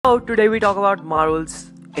So today we talk about Marvel's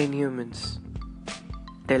Inhumans.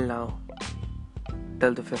 Till now,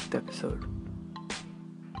 till the fifth episode.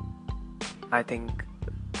 I think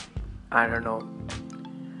I don't know.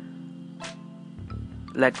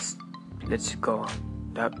 Let's go on.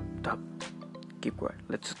 Up. Keep quiet.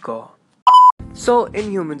 Let's go on. So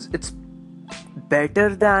Inhumans, it's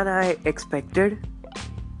better than I expected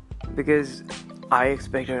because I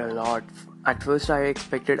expected a lot. At first, I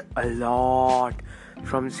expected a lot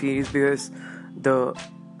from the series because the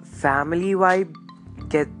family vibe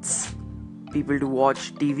gets people to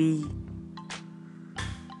watch TV,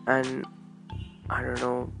 and I don't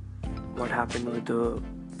know what happened with the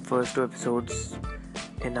first two episodes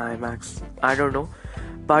in IMAX. I don't know,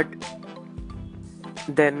 but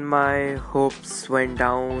then my hopes went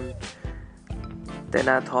down. Then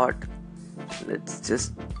I thought, let's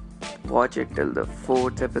just watch it till the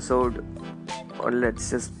fourth episode, or let's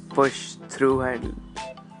just push through, and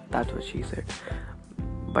that's what she said.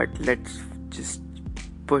 But let's just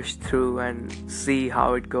push through and see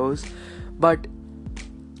how it goes. But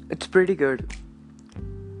it's pretty good.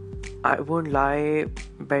 I won't lie,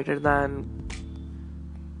 better than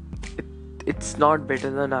it's not better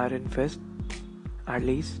than Iron Fist, at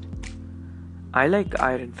least. I like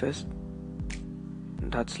Iron Fist.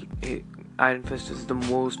 Iron Fist is the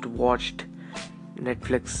most watched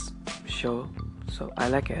Netflix show, so I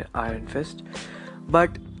like Iron Fist.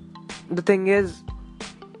 But the thing is,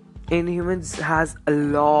 Inhumans has a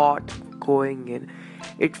lot going in.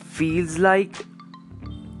 It feels like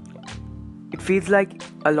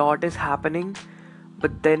a lot is happening,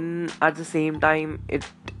 but then at the same time,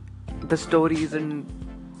 the story isn't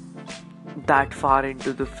that far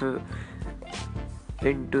into the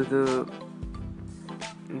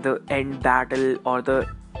end battle or the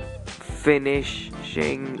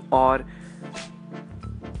finishing or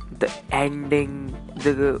the ending,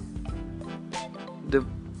 the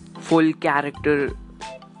full character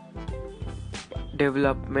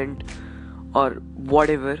development or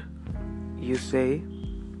whatever you say.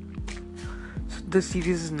 So the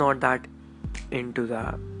series is not that into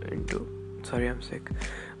sorry, I'm sick,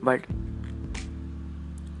 but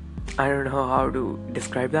I don't know how to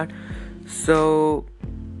describe that. So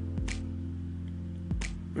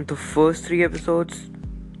the first three episodes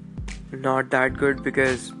not that good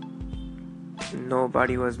because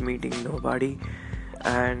nobody was meeting nobody,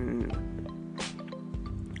 and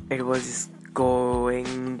it was just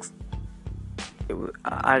going.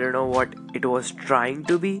 I don't know what it was trying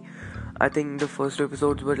to be. I think the first two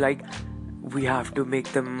episodes were like, we have to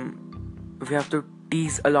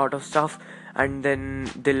tease a lot of stuff, and then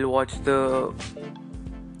they'll watch it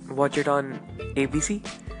on ABC.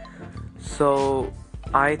 So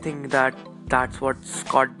I think that's what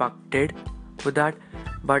Scott Buck did with that.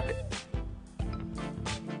 But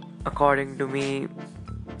according to me,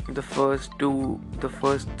 the first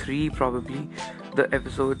three probably, the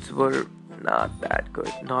episodes were not that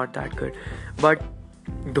good. But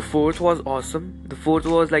the fourth was awesome. The fourth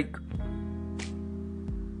was like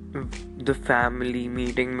the family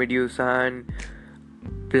meeting, Medusa and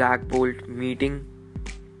Black Bolt meeting,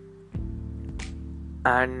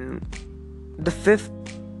 and the fifth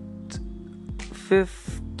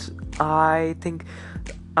I think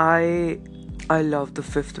I love the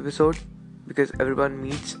fifth episode because everyone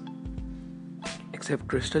meets except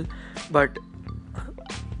Crystal. But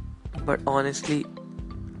honestly,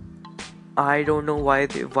 I don't know why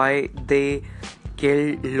they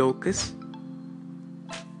killed Locust.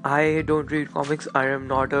 I don't read comics. I don't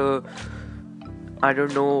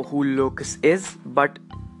know who Locust is, but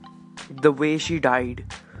the way she died,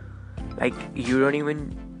 like, you don't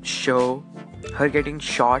even show her getting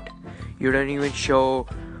shot, you don't even show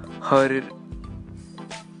her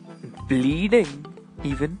bleeding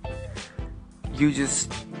even. You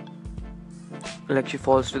just, like, she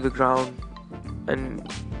falls to the ground and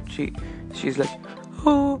she's like,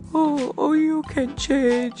 oh, you can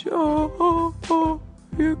change, oh,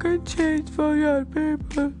 you can change for your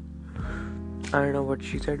people. I don't know what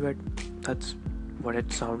she said, but that's what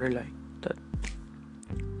it sounded like.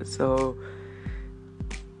 So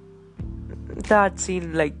that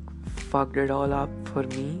scene like fucked it all up for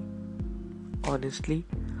me, honestly.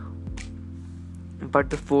 But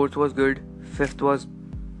the fourth was good, fifth was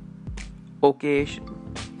okay-ish,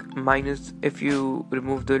 minus if you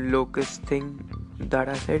remove the Locust thing that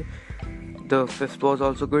I said. The fifth was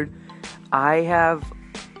also good. I have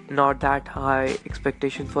not that high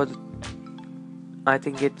expectation for I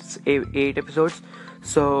think it's 8 episodes,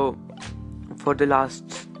 so for the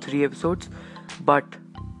last 3 episodes, but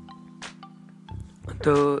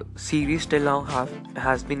the series till now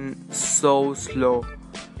has been so slow.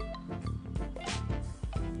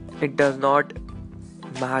 it does not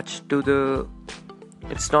match to the,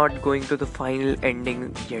 it's not going to the final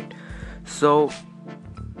ending yet. So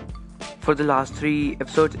for the last 3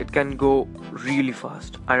 episodes it can go really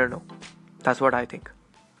fast. I don't know, that's what I think.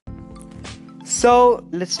 So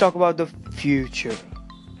let's talk about the future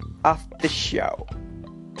of the show.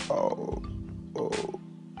 Oh, oh,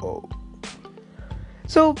 oh.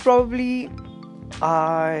 So probably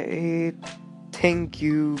I think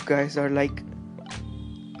you guys are like,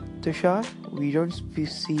 Tushar, we don't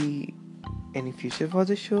see any future for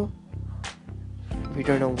this show. We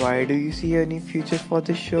don't know why do you see any future for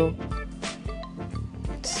this show.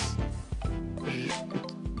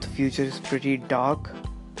 The future is pretty dark,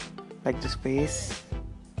 like the space.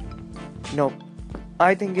 No,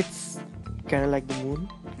 I think it's kind of like the moon.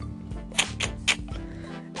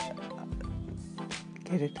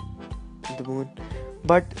 Get it? The moon.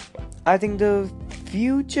 But I think the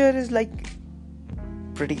future is like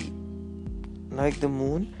pretty like the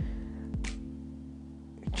moon.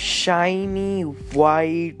 Shiny,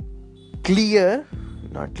 white, clear.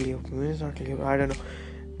 Not clear. Moon is not clear. I don't know.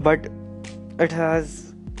 But it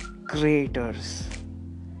has craters.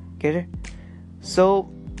 Get it? So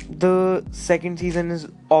the second season is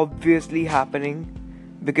obviously happening,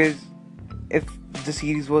 because if the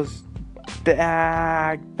series was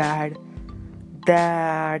that bad,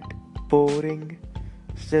 that boring,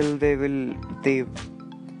 still they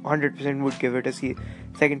 100% would give it a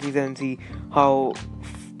second season and see how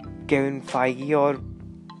Kevin Feige or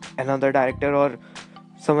another director or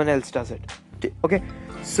someone else does it. Okay,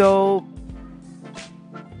 so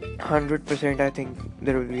 100% I think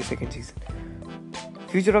there will be a second season.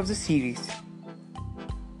 Future of the series,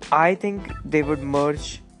 I think they would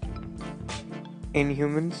merge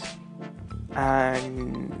Inhumans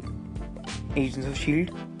and Agents of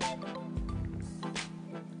S.H.I.E.L.D.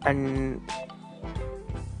 and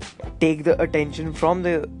take the attention from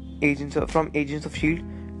Agents of S.H.I.E.L.D.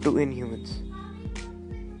 to Inhumans.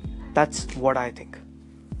 That's what I think.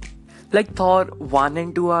 Like Thor 1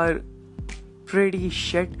 and 2 are pretty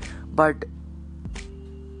shit, but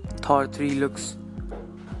Thor 3 looks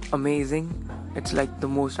amazing. It's like the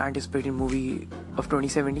most anticipated movie of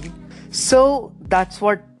 2017. So that's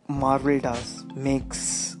what Marvel does.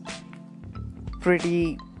 Makes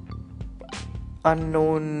pretty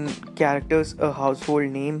unknown characters a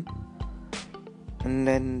household name and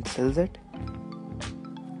then sells it.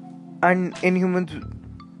 And Inhumans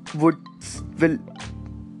will,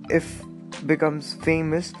 if becomes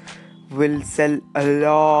famous, will sell a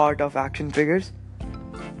lot of action figures.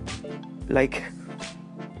 Like,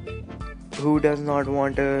 who does not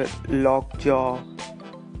want a Lockjaw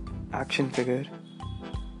action figure?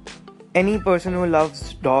 Any person who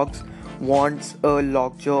loves dogs wants a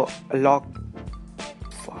Lockjaw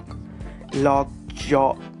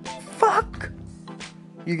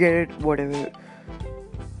you get it, whatever,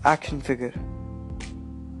 action figure,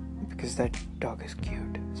 because that dog is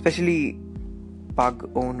cute, especially pug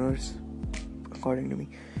owners, according to me.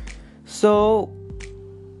 So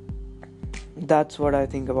that's what I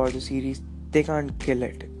think about the series. They can't kill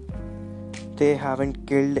it. They haven't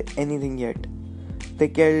killed anything yet. They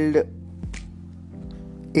killed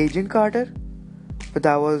Agent Carter, but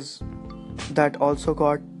that also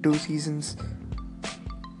got 2 seasons.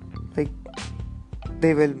 Like,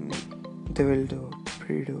 they will do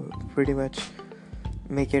pretty much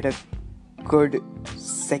make it a good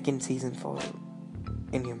second season for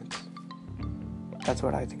Inhumans. That's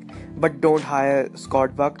what I think. But don't hire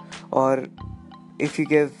Scott Buck, or if you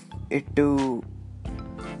give it to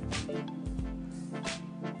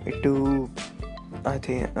I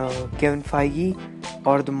think Kevin Feige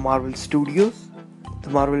or the Marvel Studios. The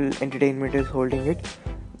Marvel Entertainment is holding it,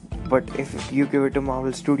 but if you give it to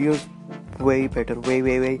Marvel Studios, way better, way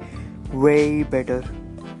better.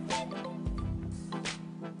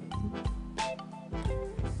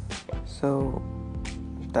 So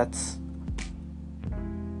that's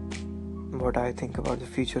what I think about the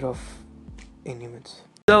future of Inhumans.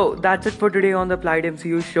 So that's it for today on the Applied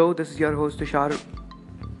MCU show. This is your host Tushar,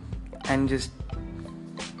 and just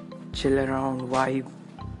chill around, vibe,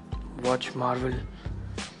 watch Marvel.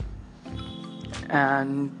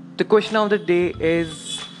 And the question of the day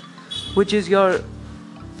is, which is your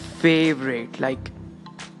favorite? Like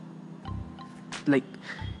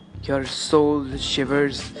your soul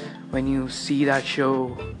shivers when you see that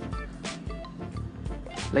show.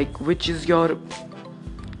 Like, which is your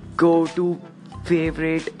go-to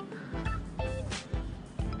favorite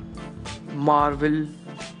Marvel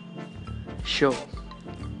show?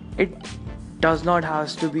 It does not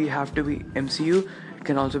have to be MCU. It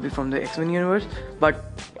can also be from the X-Men universe, but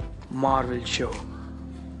Marvel show.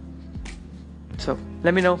 So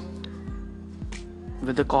let me know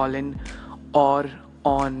with the or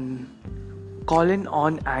on call in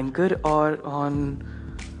on Anchor or on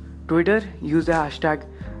Twitter. Use the hashtag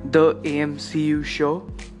the AMCU show.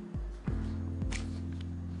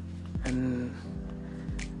 And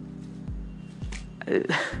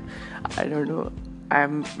I don't know,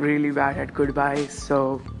 I'm really bad at goodbyes,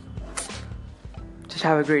 so just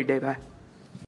have a great day. Bye.